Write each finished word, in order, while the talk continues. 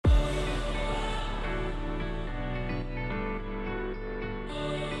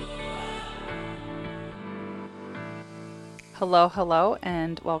Hello, hello,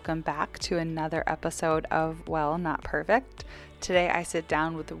 and welcome back to another episode of Well, Not Perfect. Today I sit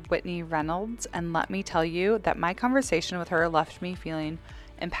down with Whitney Reynolds, and let me tell you that my conversation with her left me feeling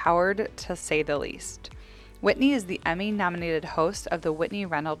empowered to say the least. Whitney is the Emmy-nominated host of The Whitney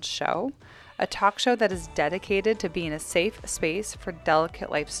Reynolds Show, a talk show that is dedicated to being a safe space for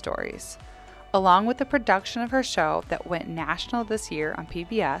delicate life stories. Along with the production of her show that went national this year on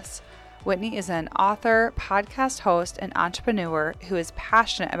PBS, Whitney is an author, podcast host, and entrepreneur who is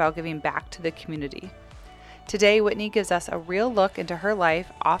passionate about giving back to the community. Today, Whitney gives us a real look into her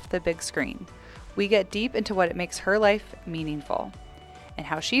life off the big screen. We get deep into what makes her life meaningful and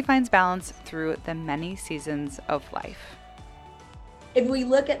how she finds balance through the many seasons of life. If we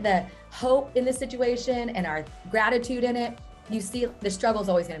look at the hope in the situation and our gratitude in it, you see the struggle is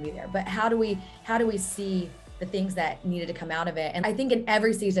always going to be there. But how do we see the things that needed to come out of it? And I think in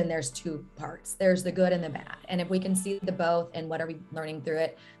every season, there's two parts. There's the good and the bad. And if we can see the both and what are we learning through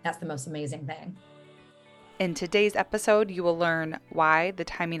it, that's the most amazing thing. In today's episode, you will learn why the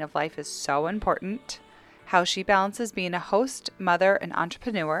timing of life is so important, how she balances being a host, mother, and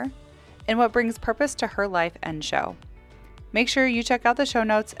entrepreneur, and what brings purpose to her life and show. Make sure you check out the show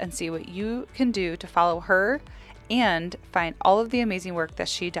notes and see what you can do to follow her and find all of the amazing work that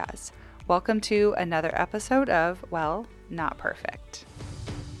she does. Welcome to another episode of Well, Not Perfect.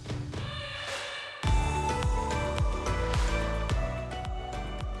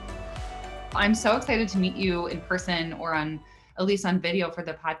 I'm so excited to meet you in person or at least on video for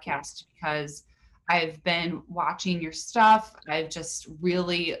the podcast because I've been watching your stuff. I've just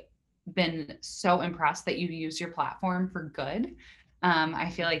really been so impressed that you use your platform for good. I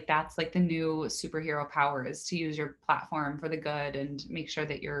feel like that's like the new superhero power is to use your platform for the good and make sure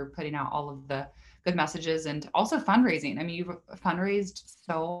that you're putting out all of the good messages and also fundraising. I mean, you've fundraised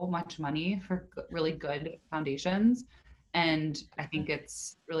so much money for really good foundations. And I think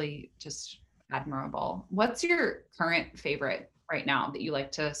it's really just admirable. What's your current favorite right now that you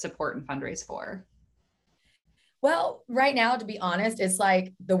like to support and fundraise for? Well, right now, to be honest, it's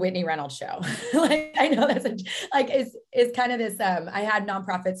like the Whitney Reynolds Show. Like I know it's kind of this. I had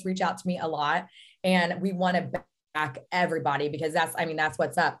nonprofits reach out to me a lot, and we want to back everybody because that's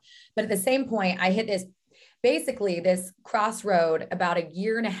what's up. But at the same point, I hit this crossroad about a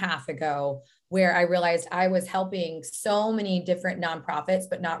year and a half ago where I realized I was helping so many different nonprofits,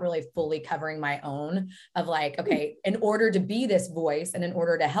 but not really fully covering my own of like, okay, in order to be this voice and in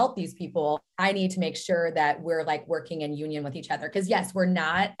order to help these people, I need to make sure that we're like working in union with each other. Cause yes, we're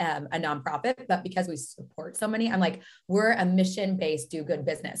not a nonprofit, but because we support so many, I'm like, we're a mission-based do good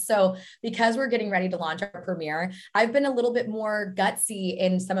business. So because we're getting ready to launch our premiere, I've been a little bit more gutsy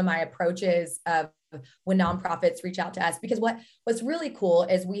in some of my approaches of when nonprofits reach out to us, because what's really cool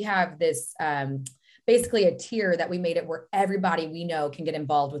is we have this basically a tier that we made it where everybody we know can get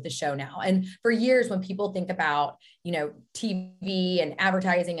involved with the show now. And for years, when people think about, TV and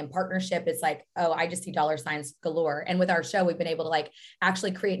advertising and partnership, it's like, oh, I just see dollar signs galore. And with our show, we've been able to like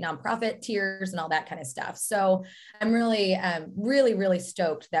actually create nonprofit tiers and all that kind of stuff. So I'm really, really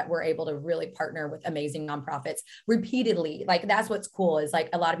stoked that we're able to really partner with amazing nonprofits repeatedly. Like that's what's cool is like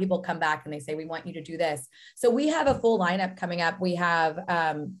a lot of people come back and they say, we want you to do this. So we have a full lineup coming up. We have,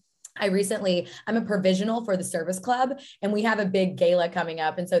 I'm a provisional for the Service Club and we have a big gala coming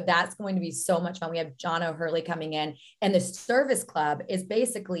up. And so that's going to be so much fun. We have John O'Hurley coming in, and the Service Club is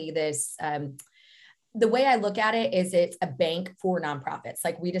basically this, the way I look at it is it's a bank for nonprofits.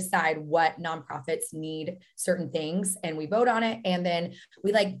 Like we decide what nonprofits need certain things and we vote on it. And then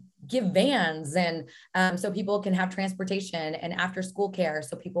we like give vans and so people can have transportation and after school care.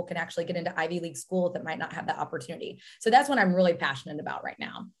 So people can actually get into Ivy League schools that might not have that opportunity. So that's what I'm really passionate about right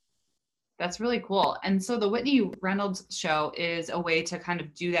now. That's really cool. And so the Whitney Reynolds Show is a way to kind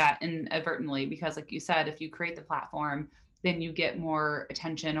of do that inadvertently, because like you said, if you create the platform, then you get more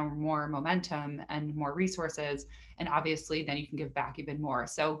attention or more momentum and more resources. And obviously then you can give back even more.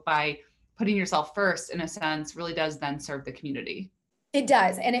 So by putting yourself first, in a sense, really does then serve the community. It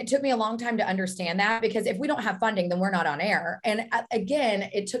does. And it took me a long time to understand that, because if we don't have funding, then we're not on air. And again,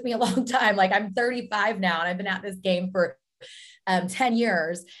 it took me a long time. Like I'm 35 now and I've been at this game for 10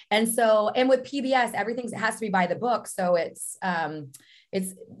 years. And with PBS, everything has to be by the book. So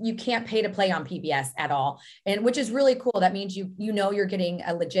you can't pay to play on PBS at all. And which is really cool. That means you're getting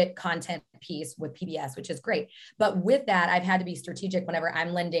a legit content piece with PBS, which is great. But with that, I've had to be strategic whenever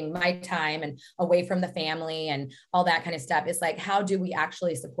I'm lending my time and away from the family and all that kind of stuff. It's like, how do we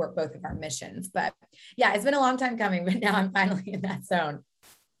actually support both of our missions? But yeah, it's been a long time coming, but now I'm finally in that zone.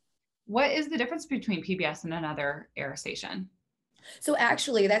 What is the difference between PBS and another air station? So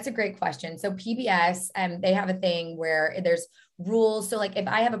actually, that's a great question. So PBS, they have a thing where there's rules. So like if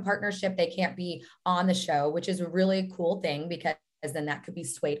I have a partnership, they can't be on the show, which is a really cool thing because then that could be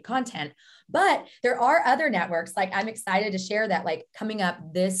swayed content. But there are other networks. Like I'm excited to share that like coming up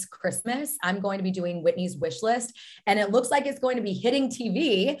this Christmas, I'm going to be doing Whitney's Wish List. And it looks like it's going to be hitting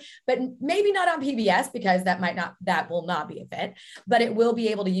TV, but maybe not on PBS because that will not be a fit, but it will be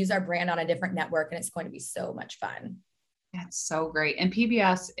able to use our brand on a different network. And it's going to be so much fun. That's so great. And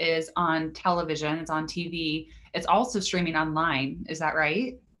PBS is on television, it's on TV. It's also streaming online. Is that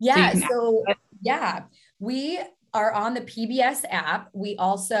right? Yeah. So yeah, we are on the PBS app. We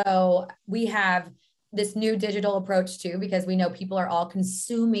have this new digital approach too, because we know people are all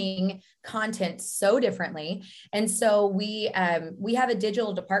consuming content so differently. And so we have a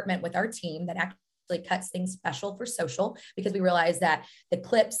digital department with our team that actually cuts things special for social, because we realize that the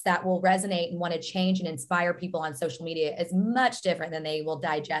clips that will resonate and want to change and inspire people on social media is much different than they will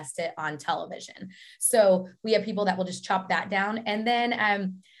digest it on television. So we have people that will just chop that down. And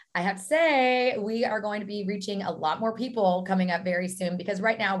then I have to say, we are going to be reaching a lot more people coming up very soon, because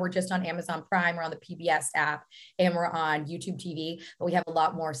right now we're just on Amazon Prime, we're on the PBS app, and we're on YouTube TV, but we have a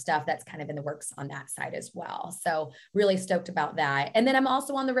lot more stuff that's kind of in the works on that side as well. So really stoked about that. And then I'm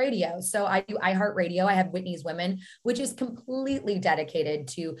also on the radio. So I do iHeartRadio. I have Whitney's Women, which is completely dedicated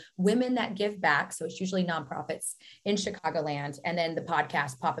to women that give back. So it's usually nonprofits in Chicagoland. And then the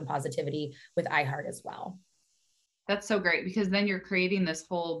podcast Pop and Positivity with iHeart as well. That's so great, because then you're creating this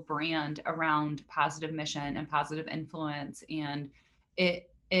whole brand around positive mission and positive influence. And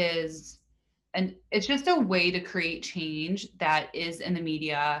it's just a way to create change that is in the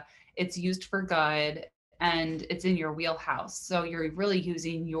media. It's used for good and it's in your wheelhouse. So you're really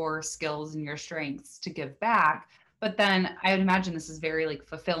using your skills and your strengths to give back. But then I would imagine this is very like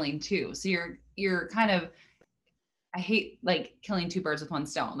fulfilling too. So you're kind of, I hate like killing two birds with one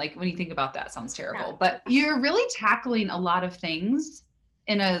stone. Like when you think about that, sounds terrible, Yeah. but you're really tackling a lot of things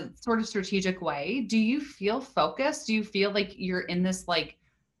in a sort of strategic way. Do you feel focused? Do you feel like you're in this like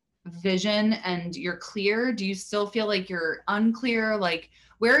vision and you're clear? Do you still feel like you're unclear? Like,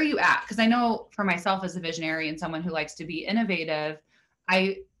 where are you at? Because I know for myself as a visionary and someone who likes to be innovative,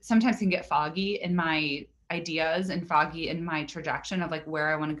 I sometimes can get foggy in my ideas and foggy in my trajectory of like where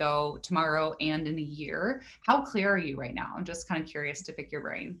I want to go tomorrow and in a year. How clear are you right now? I'm just kind of curious to pick your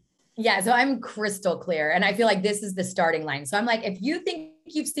brain. Yeah, so I'm crystal clear. And I feel like this is the starting line. So I'm like, if you think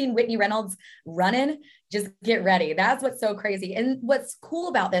you've seen Whitney Reynolds running, just get ready. That's what's so crazy. And what's cool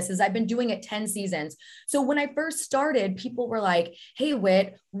about this is I've been doing it 10 seasons. So when I first started, people were like, hey,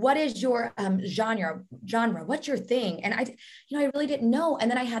 Whit, what is your genre? What's your thing? And I really didn't know.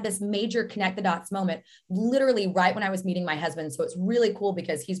 And then I had this major connect the dots moment, literally right when I was meeting my husband. So it's really cool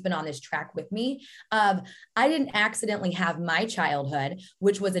because he's been on this track with me. I didn't accidentally have my childhood,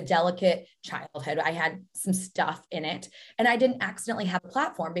 which was a delicate childhood. I had some stuff in it, and I didn't accidentally have a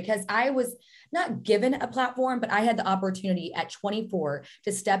platform because I was not given a platform, but I had the opportunity at 24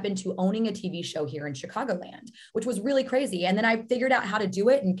 to step into owning a TV show here in Chicagoland, which was really crazy. And then I figured out how to do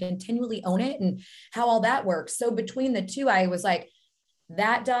it and continually own it and how all that works. So between the two, I was like,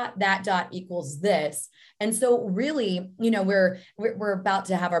 that dot equals this. And so really, we're about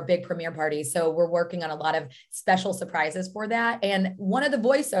to have our big premiere party. So we're working on a lot of special surprises for that. And one of the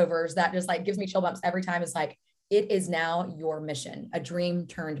voiceovers that just like gives me chill bumps every time is like, it is now your mission, a dream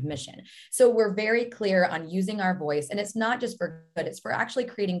turned mission. So we're very clear on using our voice, and it's not just for good, it's for actually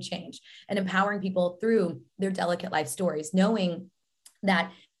creating change and empowering people through their delicate life stories, knowing that,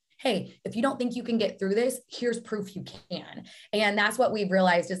 hey, if you don't think you can get through this, here's proof you can. And that's what we've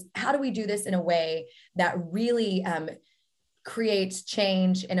realized is how do we do this in a way that really creates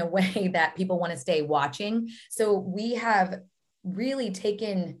change in a way that people want to stay watching. So we have really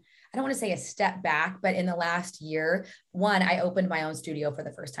taken, I don't want to say a step back, but in the last year, one, I opened my own studio for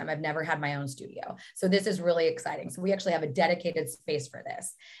the first time. I've never had my own studio. So this is really exciting. So we actually have a dedicated space for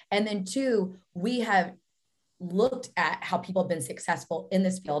this. And then two, we have looked at how people have been successful in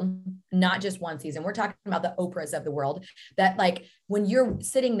this field, not just one season. We're talking about the Oprahs of the world that like, when you're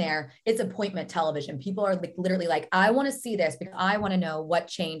sitting there, it's appointment television. People are like, literally like, I want to see this because I want to know what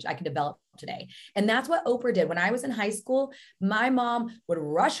change I can develop today. And that's what Oprah did. When I was in high school, my mom would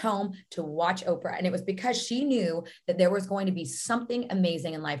rush home to watch Oprah. And it was because she knew that there was going to be something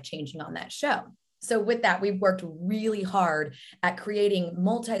amazing and life-changing on that show. So with that, we've worked really hard at creating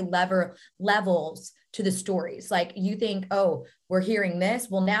multi-level levels to the stories. Like you think, oh, we're hearing this.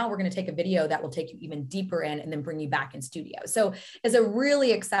 Well, now we're going to take a video that will take you even deeper in and then bring you back in studio. So it's a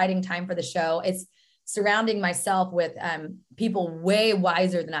really exciting time for the show. It's surrounding myself with people way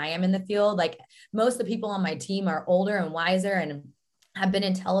wiser than I am in the field. Like most of the people on my team are older and wiser and have been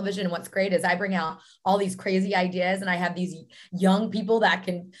in television. And what's great is I bring out all these crazy ideas and I have these young people that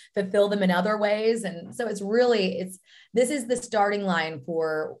can fulfill them in other ways. And so this is the starting line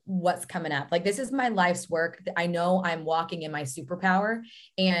for what's coming up. Like this is my life's work. I know I'm walking in my superpower.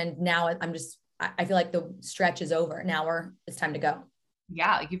 And now I feel like the stretch is over. Now it's time to go.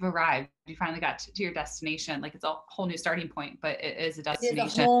 Yeah, like you've arrived. You finally got to your destination. Like it's a whole new starting point, but it is a destination.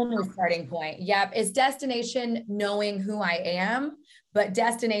 It's a whole new starting point. Yep. It's destination knowing who I am, but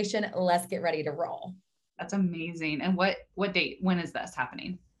destination, let's get ready to roll. That's amazing. And what date, when is this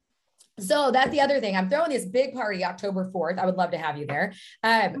happening? So that's the other thing. I'm throwing this big party October 4th. I would love to have you there.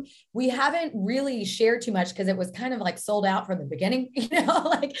 We haven't really shared too much because it was kind of like sold out from the beginning,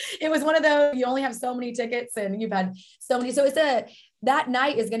 like it was one of those, you only have so many tickets and you've had so many. So that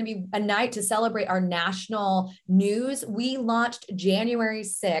night is going to be a night to celebrate our national news. We launched January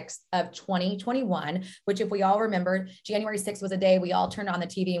 6th of 2021, which if we all remember, January 6th was a day we all turned on the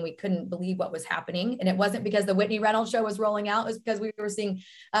TV and we couldn't believe what was happening. And it wasn't because the Whitney Reynolds show was rolling out. It was because we were seeing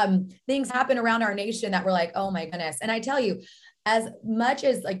things happen around our nation that were like, oh my goodness. And I tell you, as much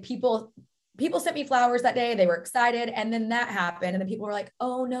as like people sent me flowers that day, they were excited. And then that happened. And then people were like,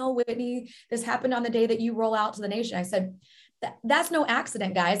 oh no, Whitney, this happened on the day that you roll out to the nation. I said, that's no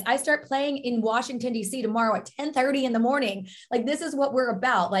accident, guys. I start playing in Washington, D.C. tomorrow at 10:30 in the morning. Like, this is what we're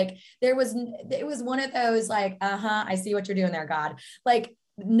about. Like, it was one of those like, I see what you're doing there, God. Like,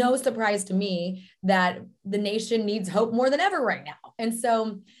 no surprise to me that the nation needs hope more than ever right now. And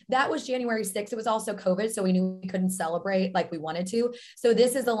so that was January 6th. It was also COVID. So we knew we couldn't celebrate like we wanted to. So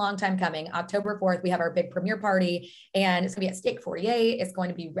this is a long time coming. October 4th, we have our big premiere party and it's gonna be at Steak 48. It's going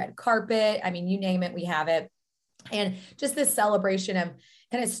to be red carpet. I mean, you name it, we have it. And just this celebration of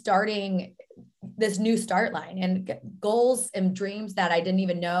kind of starting this new start line and goals and dreams that I didn't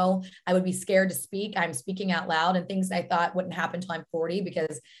even know I would be scared to speak. I'm speaking out loud and things I thought wouldn't happen until I'm 40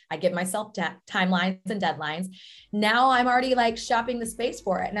 because I give myself timelines and deadlines. Now I'm already like shopping the space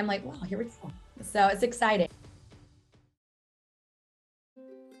for it. And I'm like, wow, here we go. So it's exciting.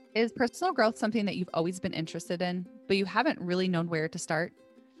 Is personal growth something that you've always been interested in, but you haven't really known where to start?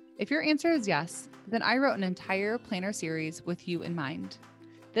 If your answer is yes, then I wrote an entire planner series with you in mind.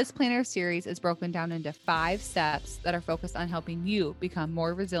 This planner series is broken down into 5 steps that are focused on helping you become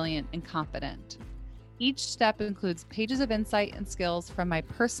more resilient and confident. Each step includes pages of insight and skills from my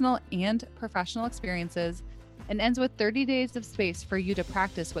personal and professional experiences and ends with 30 days of space for you to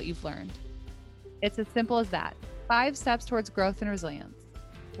practice what you've learned. It's as simple as that. 5 steps towards growth and resilience.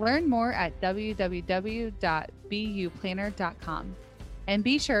 Learn more at www.buplanner.com. And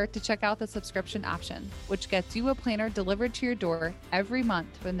be sure to check out the subscription option, which gets you a planner delivered to your door every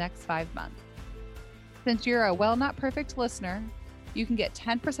month for the next 5 months. Since you're a Well Not Perfect listener, you can get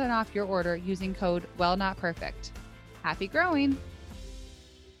 10% off your order using code WellNotPerfect. Happy growing!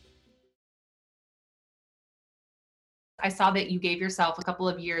 I saw that you gave yourself a couple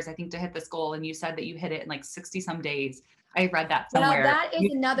of years, I think, to hit this goal, and you said that you hit it in like 60 some days. I read that somewhere. Well, that is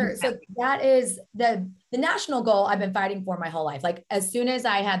another. So that is the national goal I've been fighting for my whole life. Like as soon as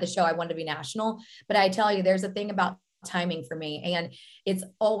I had the show, I wanted to be national. But I tell you, there's a thing about timing for me, and it's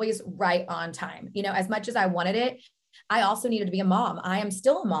always right on time. As much as I wanted it, I also needed to be a mom. I am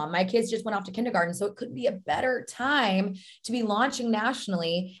still a mom. My kids just went off to kindergarten, so it couldn't be a better time to be launching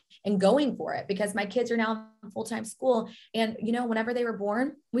nationally and going for it because my kids are now in full-time school. And, whenever they were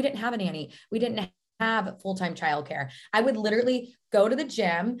born, we didn't have a nanny. We didn't have full-time childcare. I would literally go to the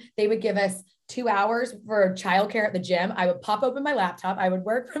gym. They would give us 2 hours for childcare at the gym. I would pop open my laptop. I would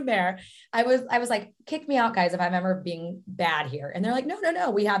work from there. I was like, kick me out, guys, if I'm ever being bad here. And they're like,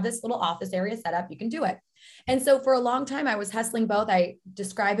 no. We have this little office area set up. You can do it. And so for a long time, I was hustling both. I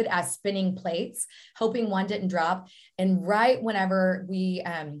describe it as spinning plates, hoping one didn't drop. And right whenever we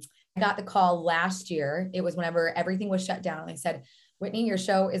got the call last year, it was whenever everything was shut down. They said, Whitney, your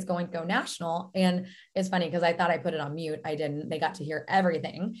show is going to go national. And it's funny because I thought I put it on mute. I didn't. They got to hear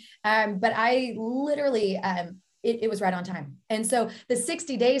everything. But I literally, it was right on time. And so the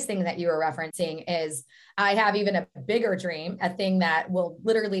 60 days thing that you were referencing is I have even a bigger dream, a thing that will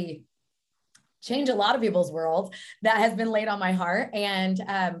literally change a lot of people's world that has been laid on my heart. And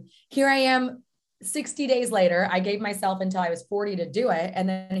here I am 60 days later. I gave myself until I was 40 to do it. And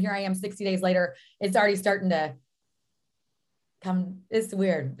then here I am 60 days later. It's already starting to come. It's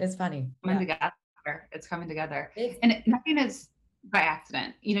weird. It's funny. Together. It's coming together. And nothing is by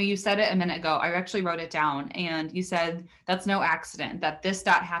accident. You said it a minute ago. I actually wrote it down and you said, that's no accident that this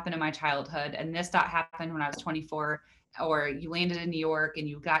dot happened in my childhood and this dot happened when I was 24, or you landed in New York and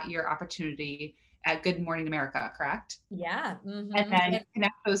you got your opportunity. at Good Morning America, correct? Yeah. And then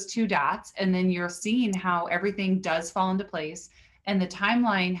connect those two dots. And then you're seeing how everything does fall into place. And the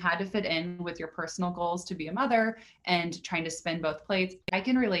timeline had to fit in with your personal goals to be a mother and trying to spin both plates. I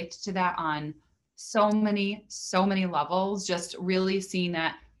can relate to that on so many levels, just really seeing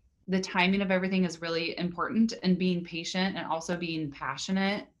that the timing of everything is really important and being patient and also being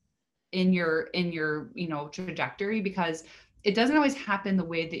passionate in your trajectory, because it doesn't always happen the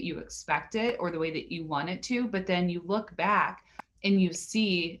way that you expect it or the way that you want it to, but then you look back and you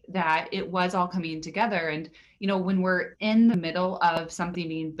see that it was all coming together. And when we're in the middle of something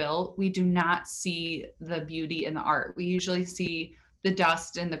being built, we do not see the beauty in the art. We usually see the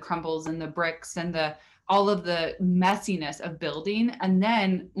dust and the crumbles and the bricks and the all of the messiness of building. And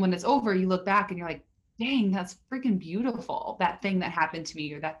then when it's over, you look back and you're like, dang, that's freaking beautiful. That thing that happened to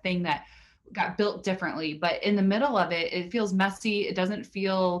me, or that thing that got built differently. But in the middle of it, it feels messy. It doesn't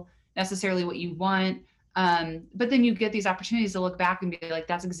feel necessarily what you want. But then you get these opportunities to look back and be like,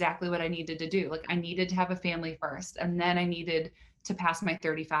 that's exactly what I needed to do. Like, I needed to have a family first, and then I needed to pass my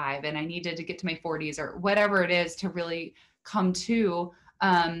 35, and I needed to get to my 40s, or whatever it is, to really come to.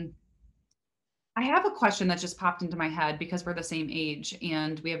 I have a question that just popped into my head because we're the same age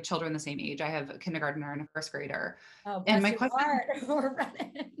and we have children the same age. I have a kindergartner and a first grader. Oh, And bless my your question, heart. We're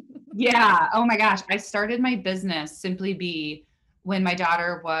running. yeah, oh my gosh, I started my business Simply Be when my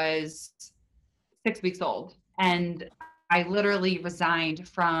daughter was 6 weeks old. And I literally resigned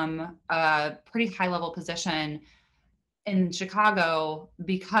from a pretty high level position in Chicago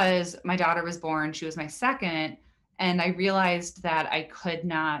because my daughter was born. She was my second. And I realized that I could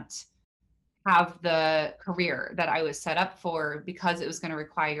not have the career that I was set up for because it was going to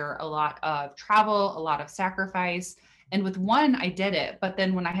require a lot of travel, a lot of sacrifice. And with one, I did it. But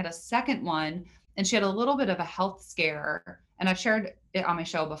then when I had a second one, and she had a little bit of a health scare, and I've shared it on my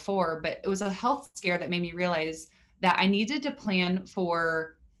show before, but it was a health scare that made me realize that I needed to plan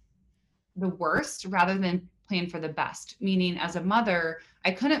for the worst rather than plan for the best. Meaning, as a mother,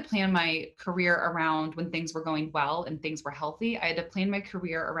 I couldn't plan my career around when things were going well and things were healthy. I had to plan my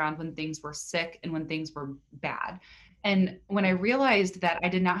career around when things were sick and when things were bad. And when I realized that I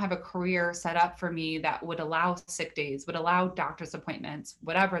did not have a career set up for me that would allow sick days, would allow doctor's appointments,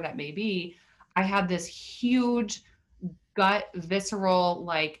 whatever that may be, I had this huge gut visceral,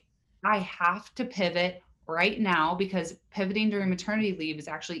 like, I have to pivot right now, because pivoting during maternity leave is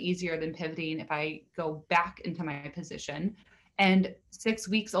actually easier than pivoting if I go back into my position. And 6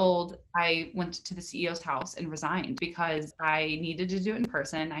 weeks old, I went to the CEO's house and resigned because I needed to do it in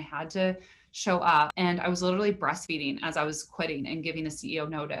person. I had to show up, and I was literally breastfeeding as I was quitting and giving the CEO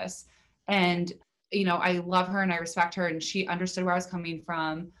notice. And I love her and I respect her, and she understood where I was coming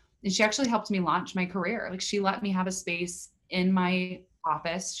from. And she actually helped me launch my career. Like, she let me have a space in my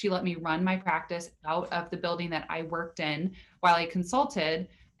office. She let me run my practice out of the building that I worked in while I consulted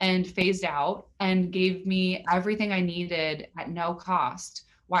and phased out, and gave me everything I needed at no cost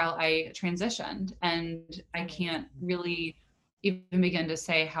while I transitioned. And I can't really even begin to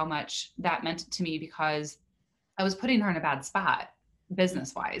say how much that meant to me, because I was putting her in a bad spot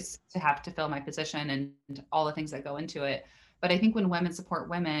business wise to have to fill my position and all the things that go into it. But I think when women support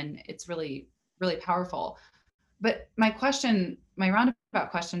women, it's really, really powerful. But my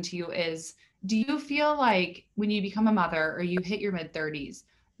roundabout question to you is, do you feel like when you become a mother or you hit your mid 30s,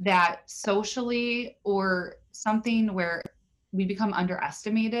 that socially or something where we become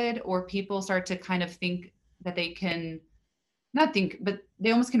underestimated, or people start to kind of think that they can not think, but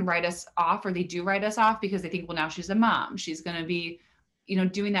they almost can write us off, or they do write us off because they think, well, now she's a mom. She's going to be,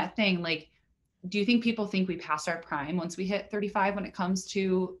 doing that thing. Like, do you think people think we passed our prime once we hit 35 when it comes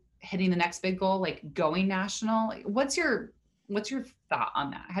to hitting the next big goal, like going national? Like, what's your thought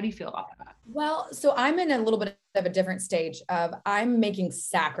on that? How do you feel about that? Well, so I'm in a little bit of a different stage of I'm making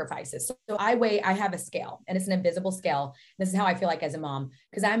sacrifices. So I have a scale, and it's an invisible scale. This is how I feel like as a mom,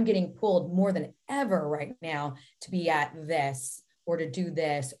 because I'm getting pulled more than ever right now to be at this, or to do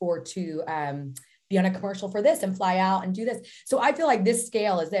this, or to be on a commercial for this and fly out and do this. So I feel like this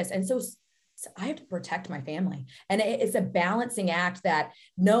scale is this. And so I have to protect my family. And it's a balancing act that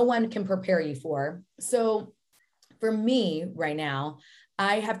no one can prepare you for. So for me right now,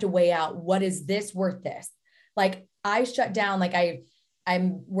 I have to weigh out, what is this worth this? Like, I shut down, like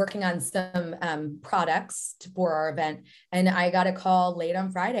I'm working on some products for our event, and I got a call late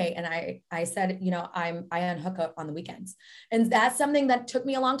on Friday, and I said, I unhook up on the weekends. And that's something that took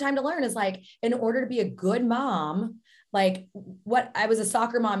me a long time to learn, is like, in order to be a good mom, like what I was a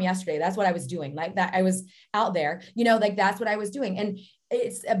soccer mom yesterday. That's what I was doing. Like that. I was out there, like that's what I was doing. And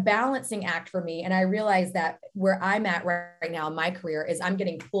it's a balancing act for me. And I realize that where I'm at right now in my career is I'm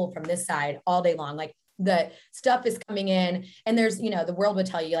getting pulled from this side all day long. Like the stuff is coming in and there's, the world would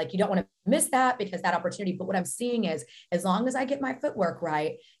tell you like, you don't want to miss that because that opportunity. But what I'm seeing is as long as I get my footwork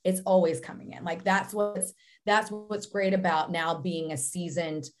right, it's always coming in. Like that's what's great about now being a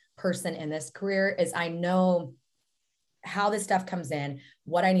seasoned person in this career is I know how this stuff comes in,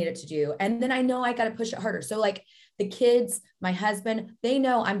 what I need it to do. And then I know I got to push it harder. So like the kids, my husband, they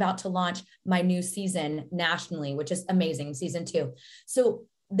know I'm about to launch my new season nationally, which is amazing, season 2. So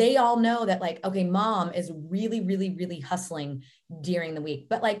they all know that like, okay, mom is really, really, really hustling during the week.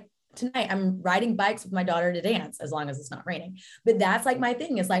 But like tonight I'm riding bikes with my daughter to dance as long as it's not raining. But that's like my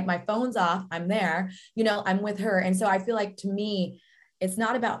thing is like my phone's off. I'm there, I'm with her. And so I feel like to me, it's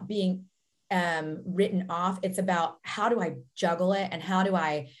not about being written off. It's about how do I juggle it and how do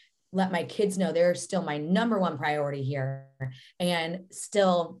I let my kids know they're still my number one priority here and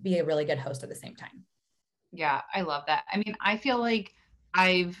still be a really good host at the same time. Yeah, I love that. I mean, I feel like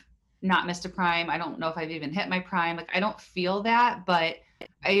I've not missed a prime. I don't know if I've even hit my prime. Like I don't feel that, but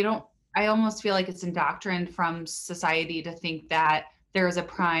I almost feel like it's indoctrined from society to think that there is a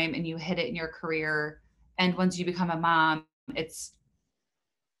prime and you hit it in your career. And once you become a mom, it's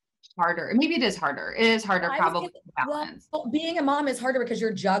harder. Maybe it is harder. It is harder, probably to balance. Well, being a mom is harder because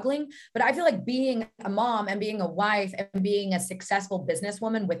you're juggling, but I feel like being a mom and being a wife and being a successful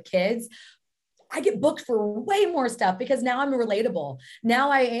businesswoman with kids, I get booked for way more stuff because now I'm relatable.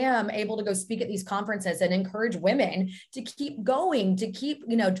 Now I am able to go speak at these conferences and encourage women to keep going, to keep,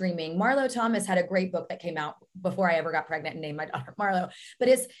 dreaming. Marlo Thomas had a great book that came out before I ever got pregnant and named my daughter Marlo, but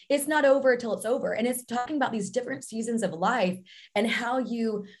it's not over till it's over. And it's talking about these different seasons of life and how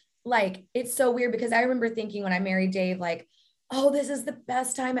you like, it's so weird because I remember thinking when I married Dave, like, oh, this is the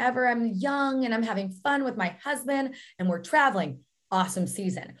best time ever. I'm young and I'm having fun with my husband and we're traveling. Awesome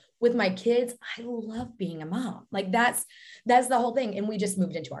season. With my kids, I love being a mom. Like that's the whole thing. And we just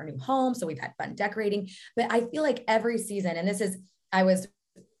moved into our new home. So we've had fun decorating, but I feel like every season, and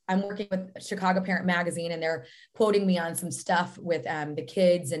I'm working with Chicago Parent Magazine and they're quoting me on some stuff with the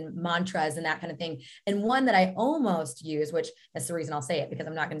kids and mantras and that kind of thing. And one that I almost use, which that's the reason I'll say it because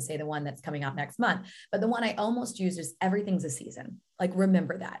I'm not going to say the one that's coming out next month, but the one I almost use is everything's a season. Like,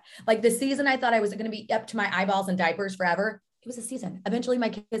 remember that. Like the season I thought I was going to be up to my eyeballs in diapers forever. It was a season. Eventually my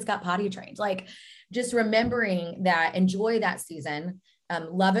kids got potty trained. Like just remembering that, enjoy that season,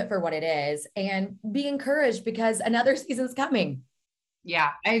 love it for what it is and be encouraged because another season's coming.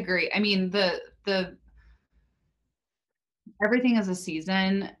 Yeah, I agree. I mean, the everything as a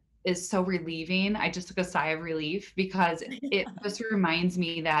season is so relieving. I just took a sigh of relief because it just reminds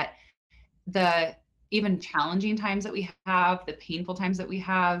me that the even challenging times that we have, the painful times that we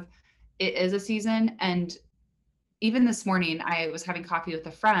have, it is a season. And even this morning, I was having coffee with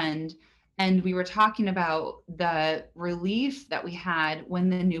a friend and we were talking about the relief that we had when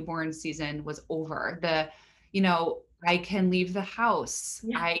the newborn season was over. I can leave the house.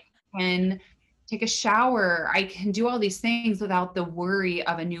 Yeah. I can take a shower. I can do all these things without the worry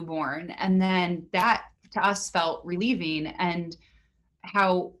of a newborn. And then that to us felt relieving. And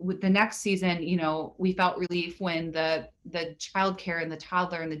how with the next season, we felt relief when the childcare and the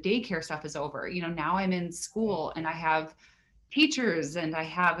toddler and the daycare stuff is over. Now I'm in school and I have teachers and I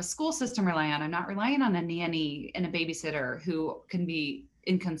have a school system to rely on. I'm not relying on a nanny and a babysitter who can be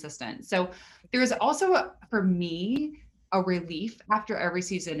inconsistent. So there's also, for me, a relief after every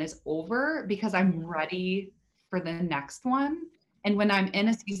season is over because I'm ready for the next one. And when I'm in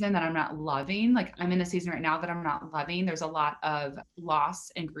a season that I'm not loving, like I'm in a season right now that I'm not loving, there's a lot of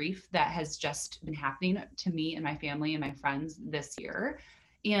loss and grief that has just been happening to me and my family and my friends this year.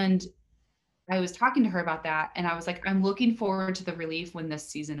 And I was talking to her about that and I was like, I'm looking forward to the relief when this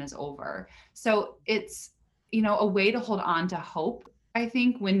season is over. So it's, a way to hold on to hope. I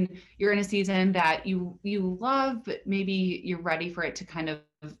think when you're in a season that you love, but maybe you're ready for it to kind of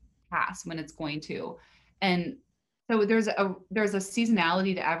pass when it's going to. And so there's a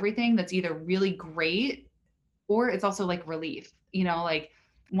seasonality to everything that's either really great or it's also like relief, like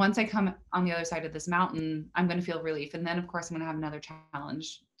once I come on the other side of this mountain, I'm going to feel relief. And then of course I'm going to have another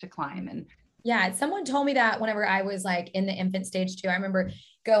challenge to climb. And yeah, someone told me that whenever I was like in the infant stage too. I remember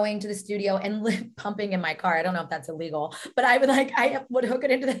going to the studio and pumping in my car. I don't know if that's illegal, but I would hook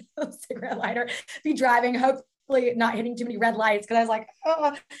it into the cigarette lighter, be driving, hopefully not hitting too many red lights. Cause I was like,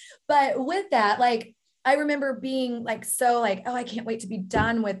 oh, but with that, like, I remember being like, so like, oh, I can't wait to be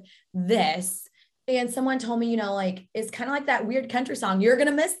done with this. And someone told me, like, it's kind of like that weird country song. You're going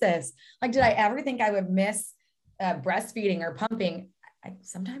to miss this. Like, did I ever think I would miss breastfeeding or pumping, I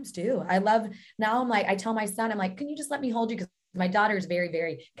sometimes do. I love, now I'm like, I tell my son, I'm like, can you just let me hold you? Because my daughter is very,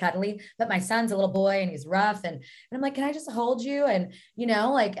 very cuddly, but my son's a little boy and he's rough. And I'm like, can I just hold you? And,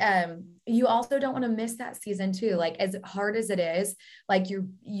 like, you also don't want to miss that season too. Like, as hard as it is, like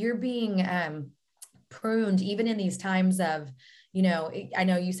you're being, pruned even in these times of, I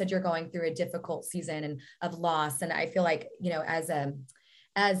know you said you're going through a difficult season and of loss. And I feel like,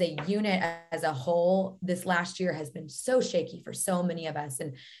 as a unit, as a whole, this last year has been so shaky for so many of us.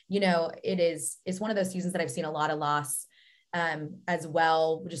 And, it's one of those seasons that I've seen a lot of loss, as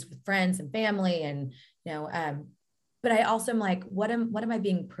well, just with friends and family. And, but I also am like, what am I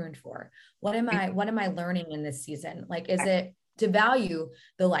being pruned for? What am I learning in this season? Like, is it to value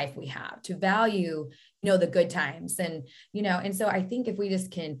the life we have, to value, the good times? And, and so I think if we just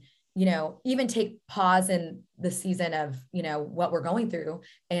can, even take pause in the season of, what we're going through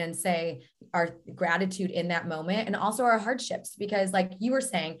and say our gratitude in that moment, and also our hardships, because like you were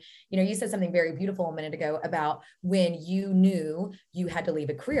saying, you said something very beautiful a minute ago about when you knew you had to leave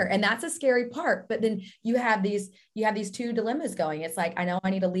a career, and that's a scary part. But then you have these two dilemmas going. It's like, I know I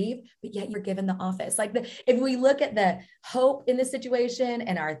need to leave, but yet you're given the office. Like if we look at the hope in the situation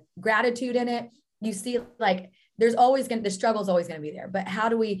and our gratitude in it, you see like, the struggle is always going to be there, but how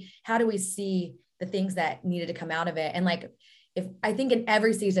do we see the things that needed to come out of it? And like, I think in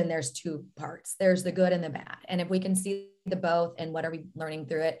every season, there's two parts, there's the good and the bad. And if we can see the both and what are we learning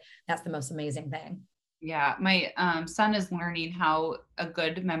through it, that's the most amazing thing. Yeah. My son is learning how a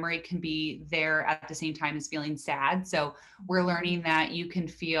good memory can be there at the same time as feeling sad. So we're learning that you can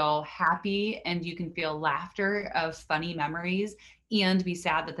feel happy and you can feel laughter of funny memories and be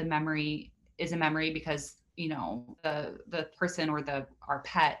sad that the memory is a memory because the person or our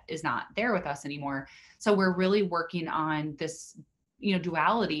pet is not there with us anymore. So we're really working on this,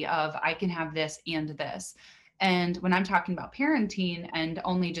 duality of I can have this and this. And when I'm talking about parenting and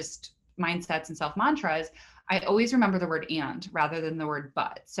only just mindsets and self mantras, I always remember the word and rather than the word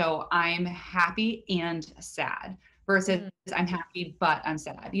but. So I'm happy and sad versus I'm happy, but I'm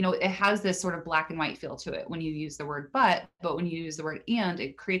sad. It has this sort of black and white feel to it when you use the word but when you use the word and,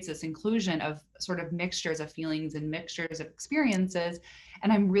 it creates this inclusion of sort of mixtures of feelings and mixtures of experiences.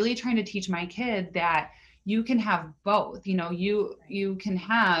 And I'm really trying to teach my kid that you can have both. You can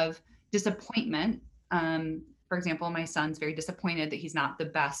have disappointment. For example, my son's very disappointed that he's not the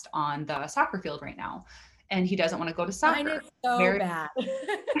best on the soccer field right now. And he doesn't want to go to soccer. Mine is so bad.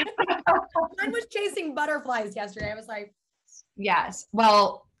 Mine was chasing butterflies yesterday. I was like, yes.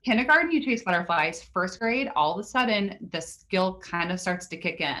 Well, kindergarten, you chase butterflies. First grade, all of a sudden, the skill kind of starts to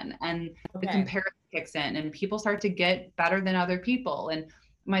kick in and the comparison kicks in and people start to get better than other people. And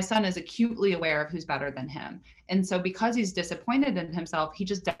my son is acutely aware of who's better than him. And so because he's disappointed in himself, he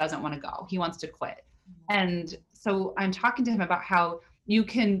just doesn't want to go. He wants to quit. And so I'm talking to him about how you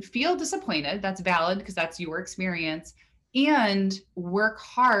can feel disappointed. That's valid because that's your experience, and work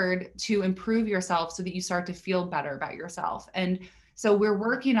hard to improve yourself so that you start to feel better about yourself. And so we're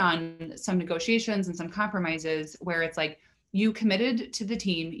working on some negotiations and some compromises where it's like, you committed to the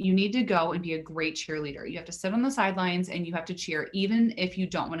team, you need to go and be a great cheerleader. You have to sit on the sidelines and you have to cheer, even if you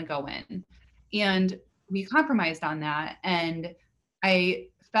don't want to go in. And we compromised on that. And I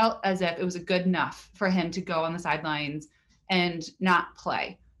felt as if it was good enough for him to go on the sidelines and not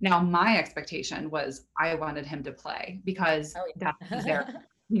play. Now, my expectation was I wanted him to play because that's there,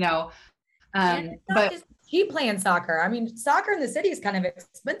 but he playing soccer. I mean, soccer in the city is kind of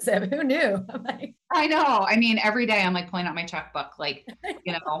expensive. Who knew? I know. I mean, every day I'm like pulling out my checkbook, like,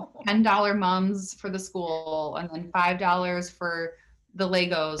 $10 mums for the school and then $5 for the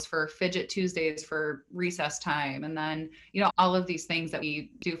Legos, for Fidget Tuesdays, for recess time. And then, all of these things that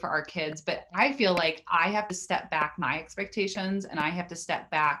we do for our kids. But I feel like I have to step back my expectations and I have to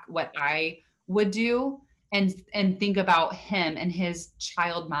step back what I would do and think about him and his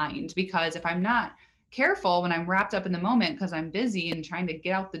child mind. Because if I'm not careful when I'm wrapped up in the moment, because I'm busy and trying to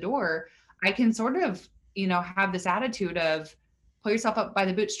get out the door, I can sort of, have this attitude of pull yourself up by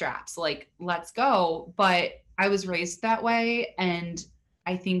the bootstraps, like, let's go. But I was raised that way. And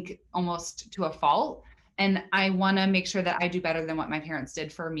I think almost to a fault. And I want to make sure that I do better than what my parents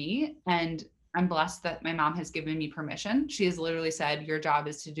did for me. And I'm blessed that my mom has given me permission. She has literally said, your job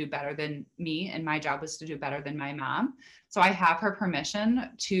is to do better than me. And my job is to do better than my mom. So I have her permission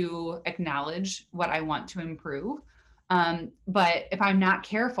to acknowledge what I want to improve. But if I'm not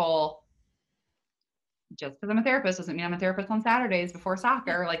careful, just because I'm a therapist doesn't mean I'm a therapist on Saturdays before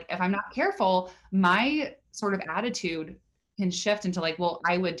soccer. Like if I'm not careful, my sort of attitude can shift into like, well,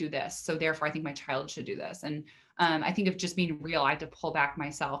 I would do this, so therefore I think my child should do this. And I think of just being real, I had to pull back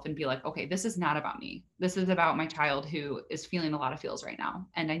myself and be like, okay, this is not about me. This is about my child who is feeling a lot of feels right now.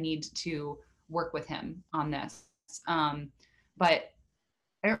 And I need to work with him on this. But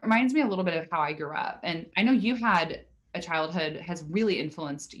it reminds me a little bit of how I grew up. And I know you had a childhood has really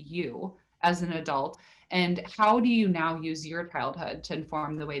influenced you as an adult. And how do you now use your childhood to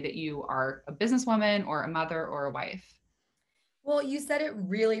inform the way that you are a businesswoman or a mother or a wife? Well, you said it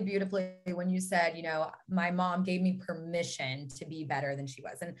really beautifully when you said, my mom gave me permission to be better than she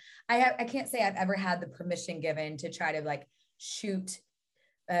was. And I can't say I've ever had the permission given to try to like shoot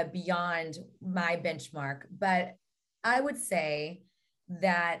beyond my benchmark, but I would say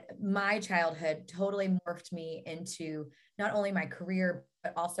that my childhood totally morphed me into not only my career,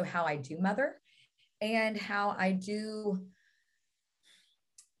 but also how I do mother and how I do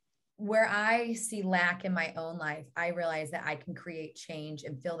where I see lack in my own life. I realize that I can create change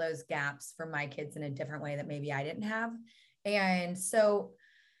and fill those gaps for my kids in a different way that maybe I didn't have. And so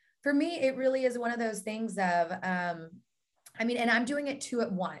for me, it really is one of those things of, and I'm doing it two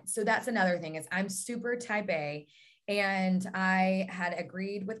at once. So that's another thing is I'm super type A. And I had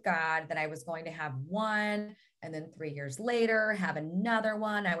agreed with God that I was going to have one, and then 3 years later, have another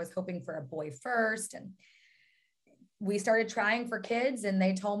one. I was hoping for a boy first. And we started trying for kids, and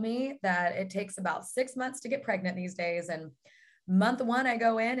they told me that it takes about 6 months to get pregnant these days. And month one, I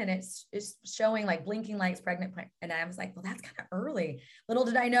go in and it's showing like blinking lights pregnant. And I was like, well, that's kind of early. Little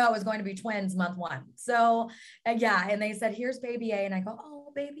did I know it was going to be twins month one. So yeah. And they said, here's baby A. And I go,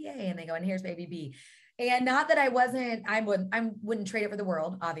 oh, baby A. And they go, and here's baby B. And not that I wouldn't trade it for the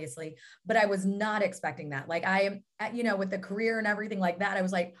world, obviously, but I was not expecting that. Like I am, with the career and everything like that, I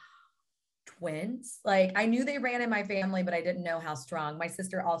was like, twins. Like I knew they ran in my family, but I didn't know how strong. My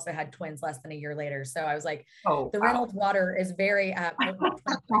sister also had twins less than a year later. So I was like, Oh, the wow. Reynolds water is very,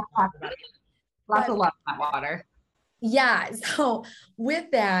 Lots of love in that water. Yeah. So with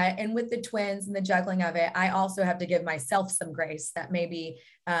that and with the twins and the juggling of it, I also have to give myself some grace that maybe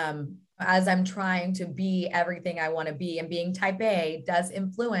as I'm trying to be everything I want to be, and being type A does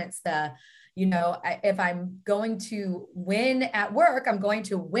influence if I'm going to win at work, I'm going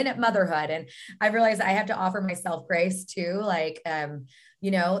to win at motherhood. And I realize I have to offer myself grace too. Like,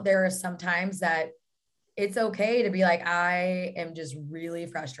 there are some times that it's okay to be like, I am just really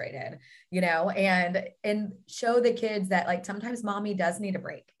frustrated, and show the kids that like sometimes mommy does need a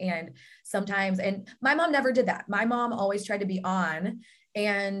break. And my mom never did that. My mom always tried to be on.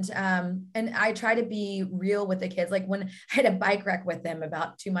 And I try to be real with the kids. Like when I had a bike wreck with them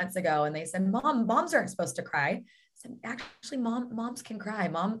about 2 months ago, and they said, moms aren't supposed to cry. So actually moms can cry.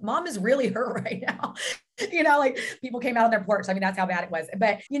 Mom is really hurt right now. Like people came out on their porch. I mean, that's how bad it was.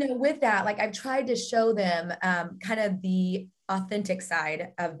 But, with that, like I've tried to show them kind of the authentic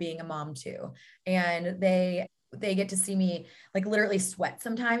side of being a mom too. And they get to see me like literally sweat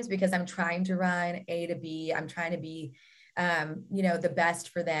sometimes because I'm trying to run A to B. I'm trying to be, the best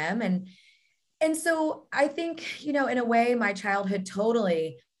for them. And so I think, in a way, my childhood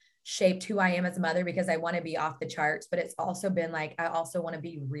totally shaped who I am as a mother because I want to be off the charts, but it's also been like, I also want to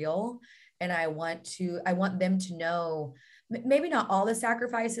be real. And I want them to know, maybe not all the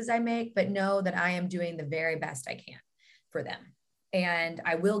sacrifices I make, but know that I am doing the very best I can for them. And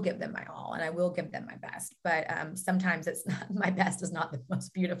I will give them my all, and I will give them my best. But sometimes it's not, my best is not the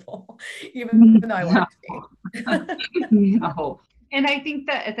most beautiful, even though I want it to be. No. And I think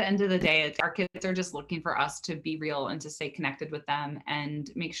that at the end of the day, our kids are just looking for us to be real and to stay connected with them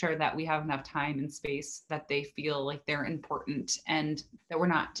and make sure that we have enough time and space, that they feel like they're important and that we're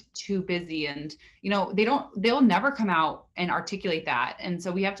not too busy. And, they'll never come out and articulate that. And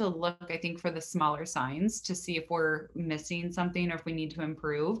so we have to look, I think, for the smaller signs to see if we're missing something or if we need to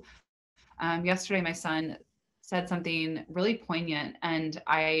improve. Yesterday, my son said something really poignant, and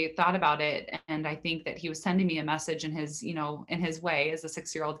I thought about it, and I think that he was sending me a message in his way, as a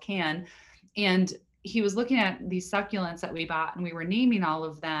 6-year-old can. And he was looking at these succulents that we bought, and we were naming all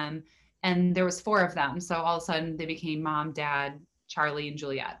of them, and there was 4 of them. So all of a sudden they became Mom, Dad, Charlie, and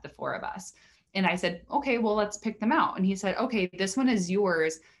Juliet, the 4 of us. And I said, okay, well, let's pick them out. And he said, okay, this one is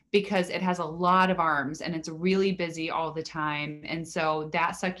yours because it has a lot of arms and it's really busy all the time. And so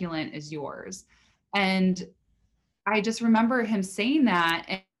that succulent is yours. And I just remember him saying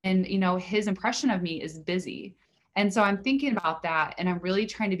that, and his impression of me is busy. And so I'm thinking about that, and I'm really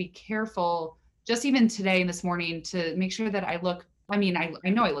trying to be careful, just even today, this morning, to make sure that I look, I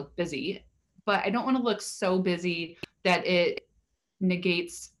know I look busy, but I don't want to look so busy that it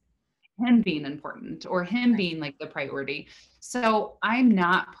negates him being important or him being like the priority. So I'm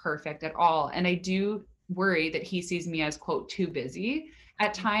not perfect at all. And I do worry that he sees me as, quote, too busy.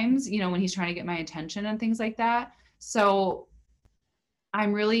 at times, when he's trying to get my attention and things like that. So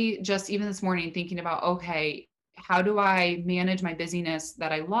I'm really just even this morning thinking about, okay, how do I manage my busyness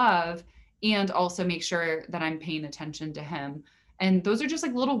that I love and also make sure that I'm paying attention to him? And those are just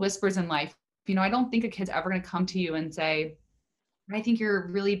like little whispers in life. I don't think a kid's ever going to come to you and say, I think you're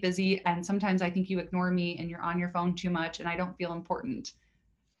really busy. And sometimes I think you ignore me and you're on your phone too much and I don't feel important.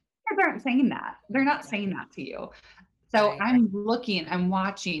 Kids aren't saying that. They're not saying that to you. So Right. I'm looking, I'm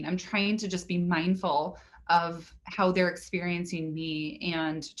watching, I'm trying to just be mindful of how they're experiencing me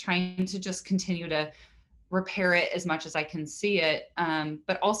and trying to just continue to repair it as much as I can see it,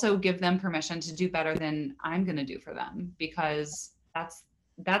 but also give them permission to do better than I'm going to do for them, because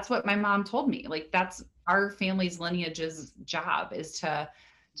that's what my mom told me. Like that's our family's lineage's job, is to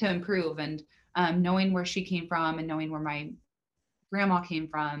improve. And knowing where she came from and knowing where my grandma came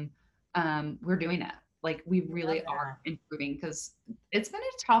from, we're doing it. Like we Love really are that. improving, because it's been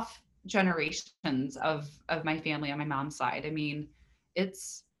a tough generations of my family on my mom's side. I mean,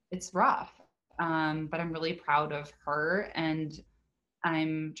 it's rough. But I'm really proud of her, and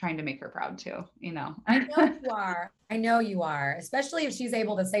I'm trying to make her proud too, I know you are. I know you are, especially if she's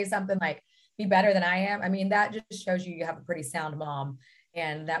able to say something like, be better than I am. I mean, that just shows you have a pretty sound mom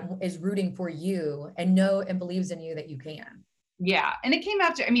and that is rooting for you and believes in you that you can. Yeah. And it came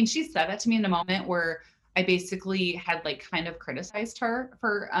after, I mean, she said that to me in a moment where I basically had like kind of criticized her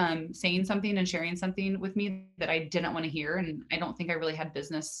for saying something and sharing something with me that I didn't want to hear. And I don't think I really had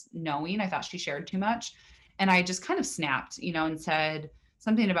business knowing. I thought she shared too much. And I just kind of snapped, and said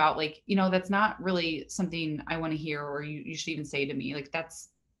something about like, that's not really something I want to hear, or you should even say to me. Like, that's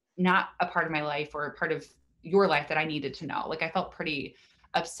not a part of my life or a part of your life that I needed to know. Like, I felt pretty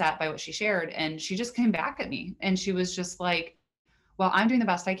upset by what she shared. And she just came back at me and she was just like, well, I'm doing the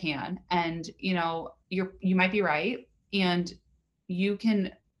best I can. And, you might be right. And you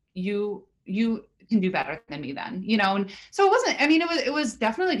can, you can do better than me then, and so it wasn't, I mean, it was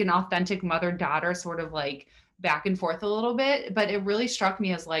definitely like an authentic mother daughter sort of like back and forth a little bit, but it really struck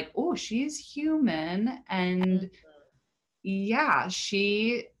me as like, oh, she's human. And yeah,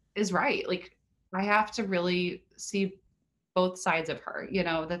 she is right. Like I have to really see both sides of her,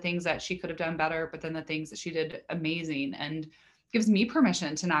 the things that she could have done better, but then the things that she did amazing, and gives me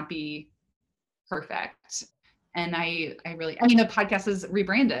permission to not be perfect. And I mean, the podcast is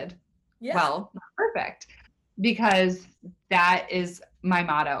rebranded. Yeah. Well, not perfect, because that is my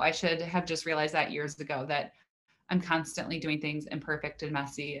motto. I should have just realized that years ago, that I'm constantly doing things imperfect and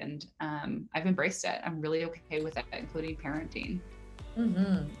messy. And I've embraced it. I'm really okay with it, including parenting.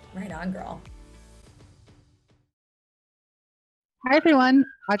 Right on, girl. Hi, everyone.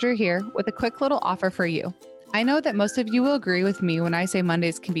 Audrey here with a quick little offer for you. I know that most of you will agree with me when I say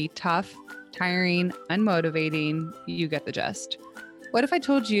Mondays can be tough, tiring, unmotivating. You get the gist. What if I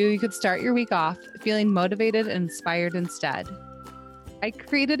told you you could start your week off feeling motivated and inspired instead? I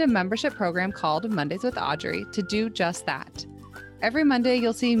created a membership program called Mondays with Audrey to do just that. Every Monday,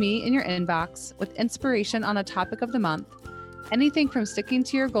 you'll see me in your inbox with inspiration on a topic of the month, anything from sticking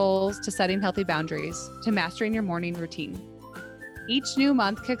to your goals to setting healthy boundaries to mastering your morning routine. Each new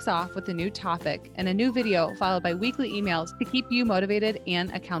month kicks off with a new topic and a new video, followed by weekly emails to keep you motivated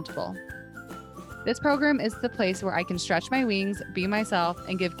and accountable. This program is the place where I can stretch my wings, be myself,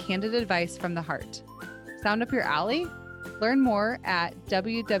 and give candid advice from the heart. Sound up your alley? Learn more at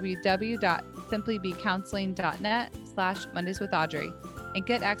www.simplybecounseling.net/Mondays with Audrey and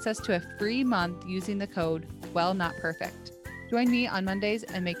get access to a free month using the code WELL-NOT-PERFECT. Join me on Mondays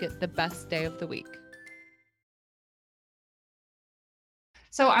and make it the best day of the week.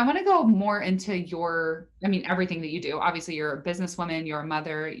 So I want to go more into everything that you do. Obviously, you're a businesswoman, you're a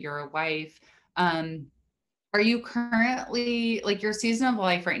mother, you're a wife. Are you currently, like, your season of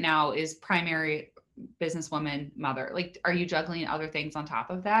life right now is primary businesswoman, mother? Like, are you juggling other things on top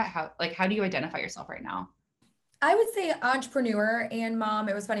of that? How do you identify yourself right now? I would say entrepreneur and mom.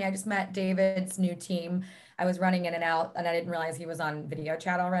 It was funny. I just met David's new team. I was running in and out and I didn't realize he was on video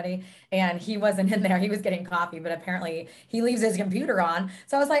chat already. And he wasn't in there. He was getting coffee, but apparently he leaves his computer on.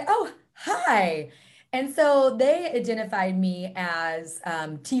 So I was like, oh, hi. And so they identified me as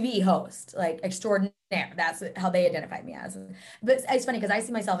TV host, like extraordinaire. That's how they identified me as. But it's funny because I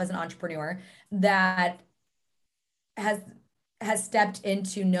see myself as an entrepreneur that has has stepped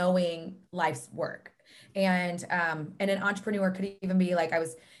into knowing life's work. And an entrepreneur could even be like, I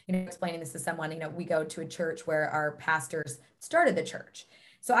was, explaining this to someone, we go to a church where our pastors started the church.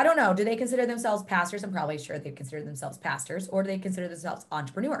 So I don't know, do they consider themselves pastors? I'm probably sure they consider themselves pastors, or do they consider themselves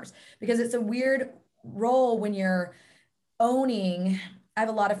entrepreneurs? Because it's a weird role when you're owning. I have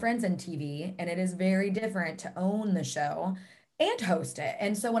a lot of friends in TV, and it is very different to own the show and host it.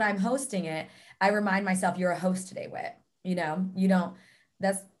 And so when I'm hosting it, I remind myself, you're a host today, Whit. You don't,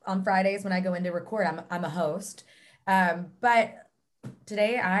 that's on Fridays when I go in to record, I'm a host. But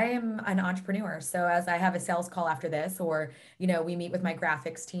today I am an entrepreneur. So as I have a sales call after this, or, we meet with my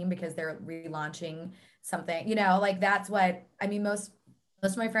graphics team because they're relaunching something, like that's what, I mean, most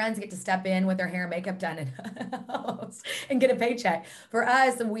of my friends get to step in with their hair and makeup done and get a paycheck. For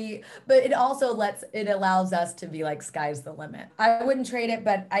us, but it allows us to be like, sky's the limit. I wouldn't trade it,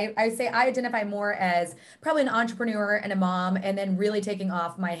 but I say I identify more as probably an entrepreneur and a mom, and then really taking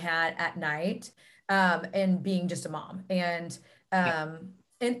off my hat at night, and being just a mom. And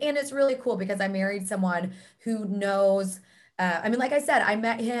it's really cool because I married someone who knows. I mean, like I said, I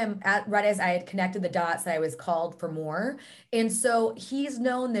met him right as I had connected the dots. I was called for more. And so he's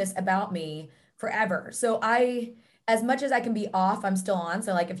known this about me forever. So as much as I can be off, I'm still on.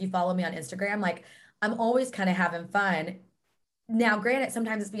 So like, if you follow me on Instagram, like I'm always kind of having fun. Now, granted,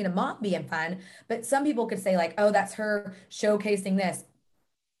 sometimes it's being a mom being fun, but some people could say like, oh, that's her showcasing this.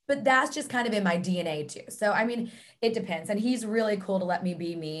 But that's just kind of in my DNA too. So, I mean, it depends. And he's really cool to let me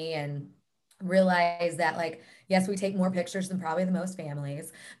be me and realize that, like, yes, we take more pictures than probably the most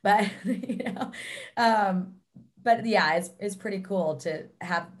families, but but yeah, it's pretty cool to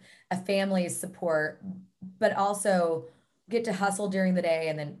have a family's support, but also get to hustle during the day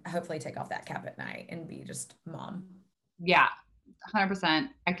and then hopefully take off that cap at night and be just mom. Yeah, 100%.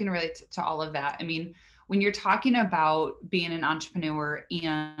 I can relate to all of that. I mean, when you're talking about being an entrepreneur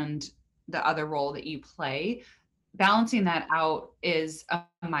and the other role that you play, balancing that out is a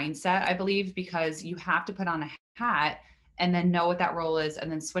mindset, I believe, because you have to put on a hat and then know what that role is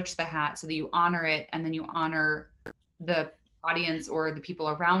and then switch the hat so that you honor it and then you honor the audience or the people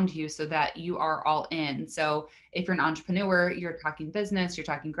around you so that you are all in. So if you're an entrepreneur, you're talking business, you're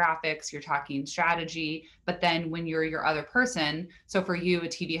talking graphics, you're talking strategy, but then when you're your other person, so for you, a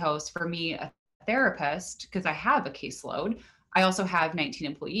TV host, for me, a therapist, because I have a caseload, I also have 19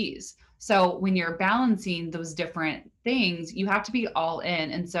 employees. So when you're balancing those different things, you have to be all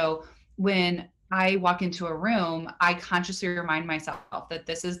in. And so when I walk into a room, I consciously remind myself that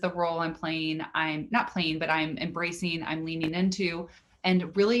this is the role I'm playing. I'm not playing, but I'm embracing, I'm leaning into,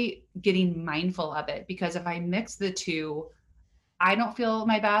 and really getting mindful of it. Because if I mix the two, I don't feel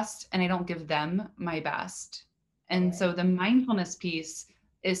my best and I don't give them my best. And so the mindfulness piece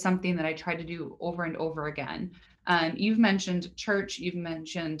is something that I try to do over and over again. You've mentioned church, you've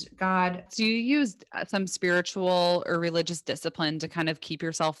mentioned God. Do you use some spiritual or religious discipline to kind of keep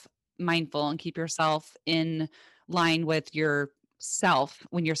yourself mindful and keep yourself in line with yourself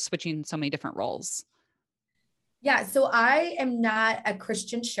when you're switching so many different roles? Yeah, so I am not a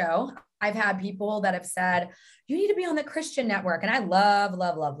Christian show. I've had people that have said, you need to be on the Christian network. And I love,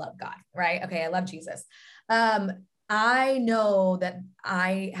 love, love, love God, right? Okay, I love Jesus. I know that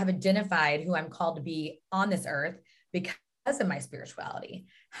I have identified who I'm called to be on this earth because of my spirituality.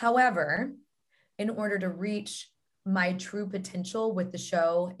 However, in order to reach my true potential with the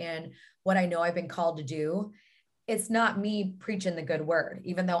show and what I know I've been called to do, it's not me preaching the good word,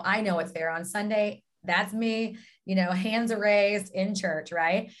 even though I know it's there on Sunday. That's me, hands are raised in church,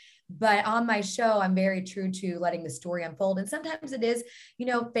 right? But on my show, I'm very true to letting the story unfold. And sometimes it is,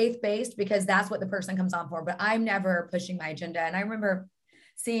 faith-based because that's what the person comes on for, but I'm never pushing my agenda. And I remember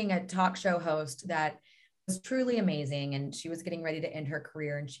seeing a talk show host that was truly amazing. And she was getting ready to end her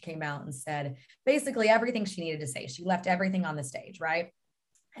career. And she came out and said basically everything she needed to say. She left everything on the stage, right?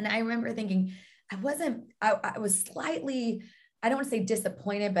 And I remember thinking, I was slightly, I don't want to say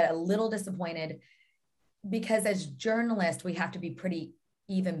disappointed, but a little disappointed because as journalists, we have to be pretty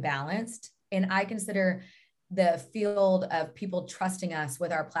even balanced. And I consider the field of people trusting us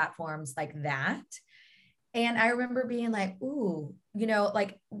with our platforms like that. And I remember being like, ooh,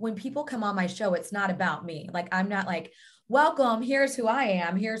 like when people come on my show, it's not about me. Like, I'm not like, welcome, here's who I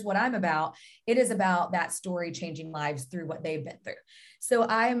am, here's what I'm about. It is about that story changing lives through what they've been through. So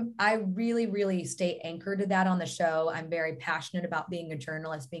I really, really stay anchored to that on the show. I'm very passionate about being a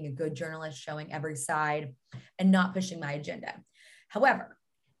journalist, being a good journalist, showing every side and not pushing my agenda. However,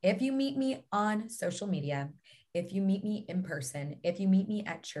 if you meet me on social media, if you meet me in person, if you meet me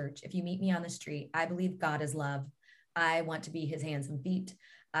at church, if you meet me on the street, I believe God is love. I want to be his hands and feet.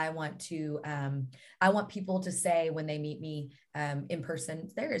 I want people to say when they meet me in person,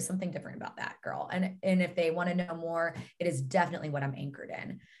 there is something different about that girl. And if they want to know more, it is definitely what I'm anchored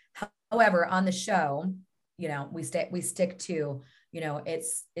in. However, on the show, we stick to,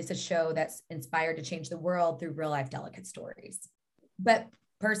 it's a show that's inspired to change the world through real life delicate stories. But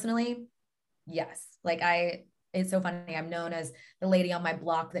personally, yes, like it's so funny. I'm known as the lady on my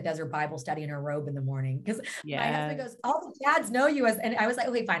block that does her Bible study in her robe in the morning. Because my husband goes, all the dads know you as, and I was like,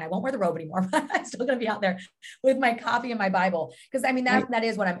 okay, fine. I won't wear the robe anymore, but I'm still going to be out there with my coffee and my Bible. Because I mean, that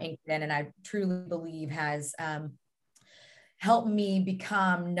is what I'm anchored in. And I truly believe has helped me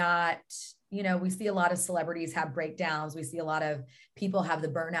become not, we see a lot of celebrities have breakdowns. We see a lot of people have the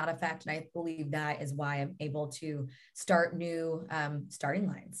burnout effect. And I believe that is why I'm able to start new starting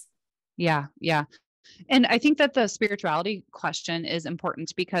lines. Yeah. Yeah. And I think that the spirituality question is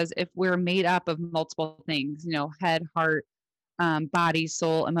important because if we're made up of multiple things, head, heart, body,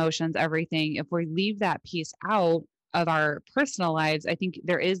 soul, emotions, everything, if we leave that piece out of our personal lives, I think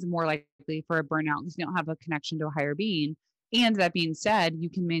there is more likely for a burnout because you don't have a connection to a higher being. And that being said, you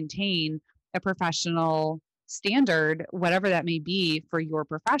can maintain a professional standard, whatever that may be for your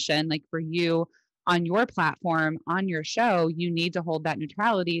profession. Like for you on your platform, on your show, you need to hold that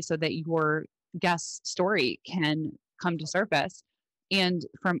neutrality so that your guest story can come to surface. And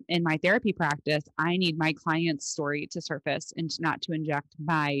in my therapy practice, I need my client's story to surface and not to inject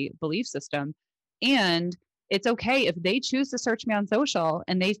my belief system. And it's okay if they choose to search me on social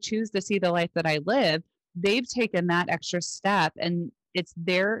and they choose to see the life that I live. They've taken that extra step, and it's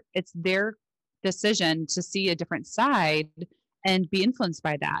their decision to see a different side and be influenced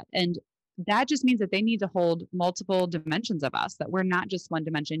by that. And that just means that they need to hold multiple dimensions of us, that we're not just one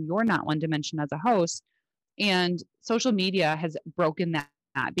dimension. You're not one dimension as a host. And social media has broken that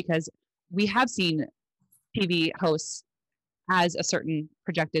because we have seen TV hosts as a certain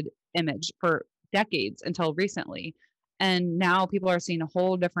projected image for decades until recently. And now people are seeing a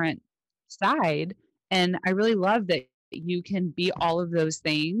whole different side. And I really love that you can be all of those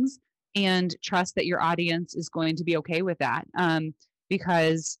things and trust that your audience is going to be okay with that.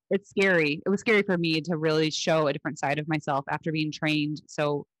 Because it's scary. It was scary for me to really show a different side of myself after being trained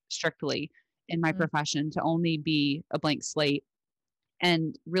so strictly in my profession to only be a blank slate,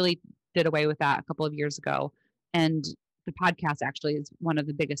 and really did away with that a couple of years ago. And the podcast actually is one of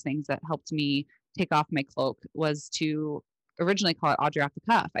the biggest things that helped me take off my cloak, was to originally call it Audrey Off the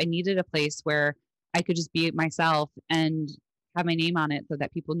Cuff. I needed a place where I could just be myself and have my name on it so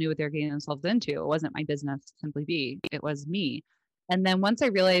that people knew what they're getting themselves into. It wasn't my business to simply be, it was me. And then once I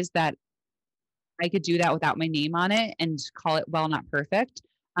realized that I could do that without my name on it and call it Well Not Perfect,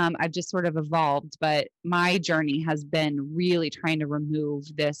 I've just sort of evolved. But my journey has been really trying to remove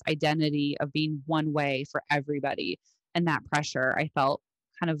this identity of being one way for everybody. And that pressure, I felt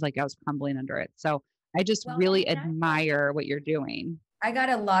kind of like I was crumbling under it. So I just really admire what you're doing. I got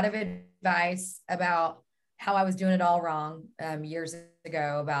a lot of advice about how I was doing it all wrong years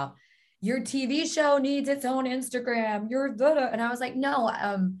ago, about your TV show needs its own Instagram. And I was like, no,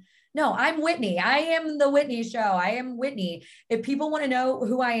 I'm Whitney. I am the Whitney show. I am Whitney. If people want to know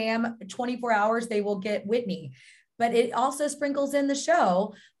who I am 24 hours, they will get Whitney. But it also sprinkles in the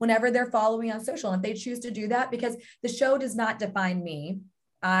show whenever they're following on social. And if they choose to do that, because the show does not define me.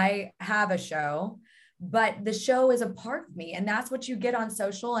 I have a show, but the show is a part of me. And that's what you get on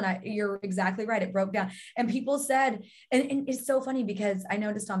social. And you're exactly right. It broke down. And people said, and it's so funny because I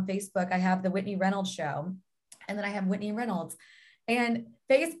noticed on Facebook, I have the Whitney Reynolds show, and then I have Whitney Reynolds. And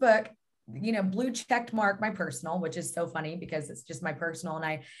Facebook, blue checked mark my personal, which is so funny because it's just my personal.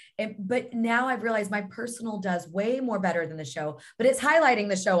 But now I've realized my personal does way more better than the show, but it's highlighting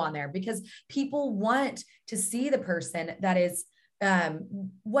the show on there because people want to see the person that is,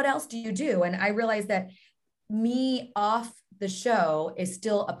 what else do you do? And I realized that me off the show is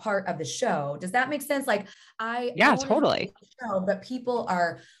still a part of the show. Does that make sense? Like yeah, totally. Show, but people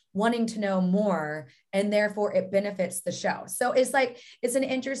are wanting to know more, and therefore it benefits the show. So it's an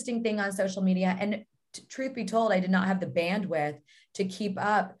interesting thing on social media. And truth be told, I did not have the bandwidth to keep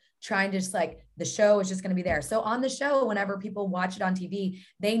up trying to just the show is just going to be there. So on the show, whenever people watch it on TV,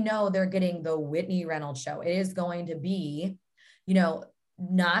 they know they're getting the Whitney Reynolds show. It is going to be,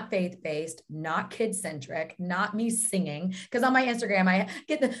 not faith-based, not kid-centric, not me singing. Because on my Instagram, I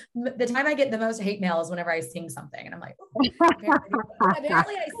get the time I get the most hate mail is whenever I sing something. And I'm like, oh,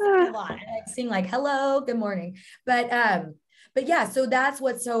 apparently I sing a lot. I sing hello, good morning. But yeah, so that's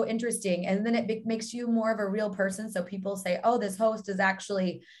what's so interesting. And then it makes you more of a real person. So people say, oh, this host is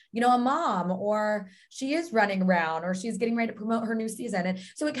actually, a mom, or she is running around, or she's getting ready to promote her new season. And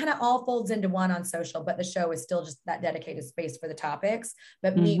so it kind of all folds into one on social, but the show is still just that dedicated space for the topics.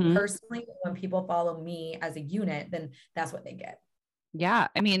 But me personally, when people follow me as a unit, then that's what they get. Yeah.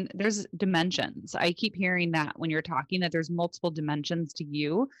 I mean, there's dimensions. I keep hearing that when you're talking, that there's multiple dimensions to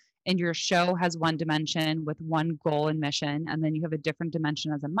you. And your show has one dimension with one goal and mission. And then you have a different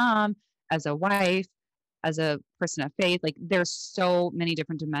dimension as a mom, as a wife, as a person of faith. There's so many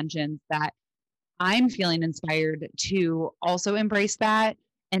different dimensions that I'm feeling inspired to also embrace that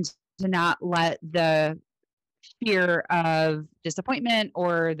and to not let the fear of disappointment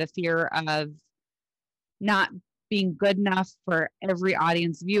or the fear of not being good enough for every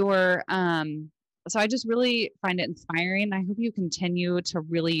audience viewer. So I just really find it inspiring. I hope you continue to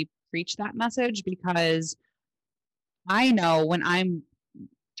really preach that message, because I know when I'm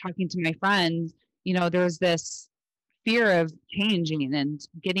talking to my friends, there's this fear of changing and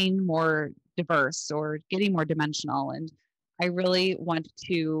getting more diverse or getting more dimensional. And I really want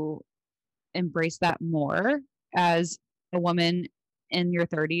to embrace that more as a woman in your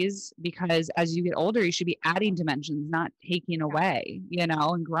 30s, because as you get older, you should be adding dimensions, not taking away,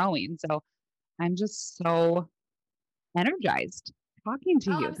 and growing. So I'm just so energized talking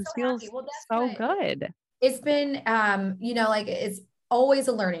to Oh, you. I'm so This happy. feels Well, that's so what good. it's been. Like it's always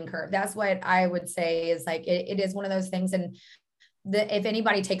a learning curve. That's what I would say is like, it is one of those things. And if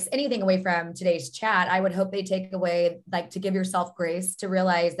anybody takes anything away from today's chat, I would hope they take away, like, to give yourself grace, to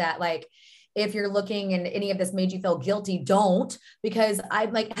realize that, like, if you're looking and any of this made you feel guilty, don't, because I,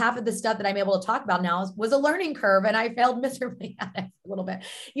 like, half of the stuff that I'm able to talk about now was a learning curve and I failed miserably at it a little bit,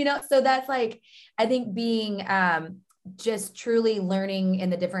 so that's like, I think being, just truly learning in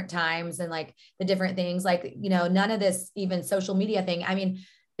the different times and like the different things, like, none of this even social media thing. I mean,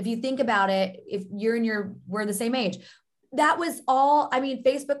 if you think about it, if you're we're the same age, that was all, I mean,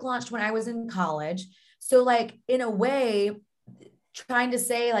 Facebook launched when I was in college. So like, in a way, trying to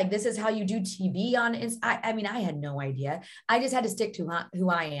say like, this is how you do TV on I mean, I had no idea. I just had to stick to who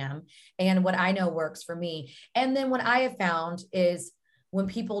I am and what I know works for me. And then what I have found is when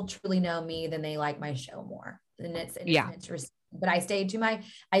people truly know me, then they like my show more. And but I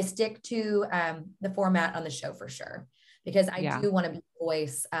stick to the format on the show for sure, because I do want to be a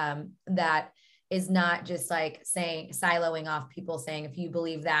voice that is not just like siloing off people saying, if you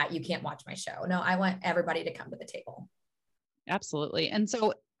believe that, you can't watch my show. No, I want everybody to come to the table. Absolutely. And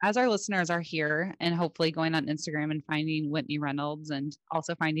so as our listeners are here and hopefully going on Instagram and finding Whitney Reynolds and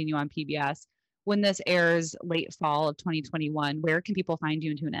also finding you on PBS, when this airs late fall of 2021, where can people find you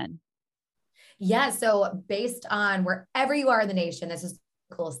and tune in? Yeah. So based on wherever you are in the nation, this is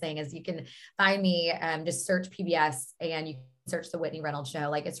the coolest thing, is you can find me, just search PBS and you search the Whitney Reynolds Show.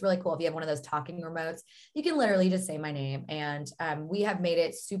 Like, it's really cool. If you have one of those talking remotes, you can literally just say my name. And we have made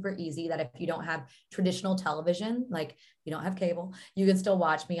it super easy that if you don't have traditional television, like you don't have cable, you can still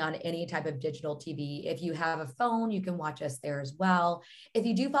watch me on any type of digital TV. If you have a phone, you can watch us there as well. If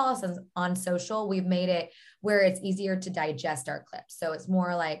you do follow us on social, we've made it where it's easier to digest our clips. So it's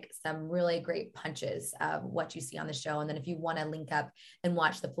more like some really great punches of what you see on the show. And then if you want to link up and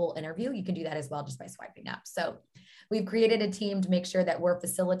watch the full interview, you can do that as well, just by swiping up. So we've created a team to make sure that we're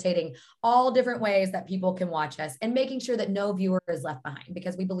facilitating all different ways that people can watch us and making sure that no viewer is left behind,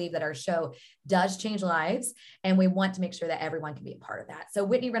 because we believe that our show does change lives and we want to make sure that everyone can be a part of that. So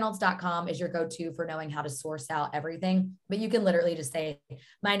WhitneyReynolds.com is your go-to for knowing how to source out everything, but you can literally just say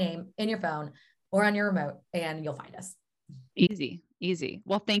my name in your phone or on your remote and you'll find us. Easy.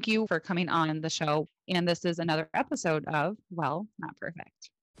 Well, thank you for coming on the show. And this is another episode of Well, Not Perfect.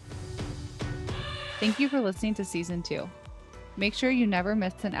 Thank you for listening to season 2. Make sure you never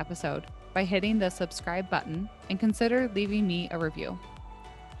miss an episode by hitting the subscribe button and consider leaving me a review.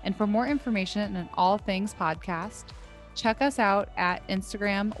 And for more information on all things podcast, check us out at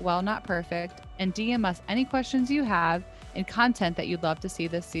Instagram, Well Not Perfect, and DM us any questions you have and content that you'd love to see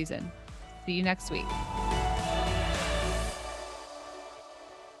this season. See you next week.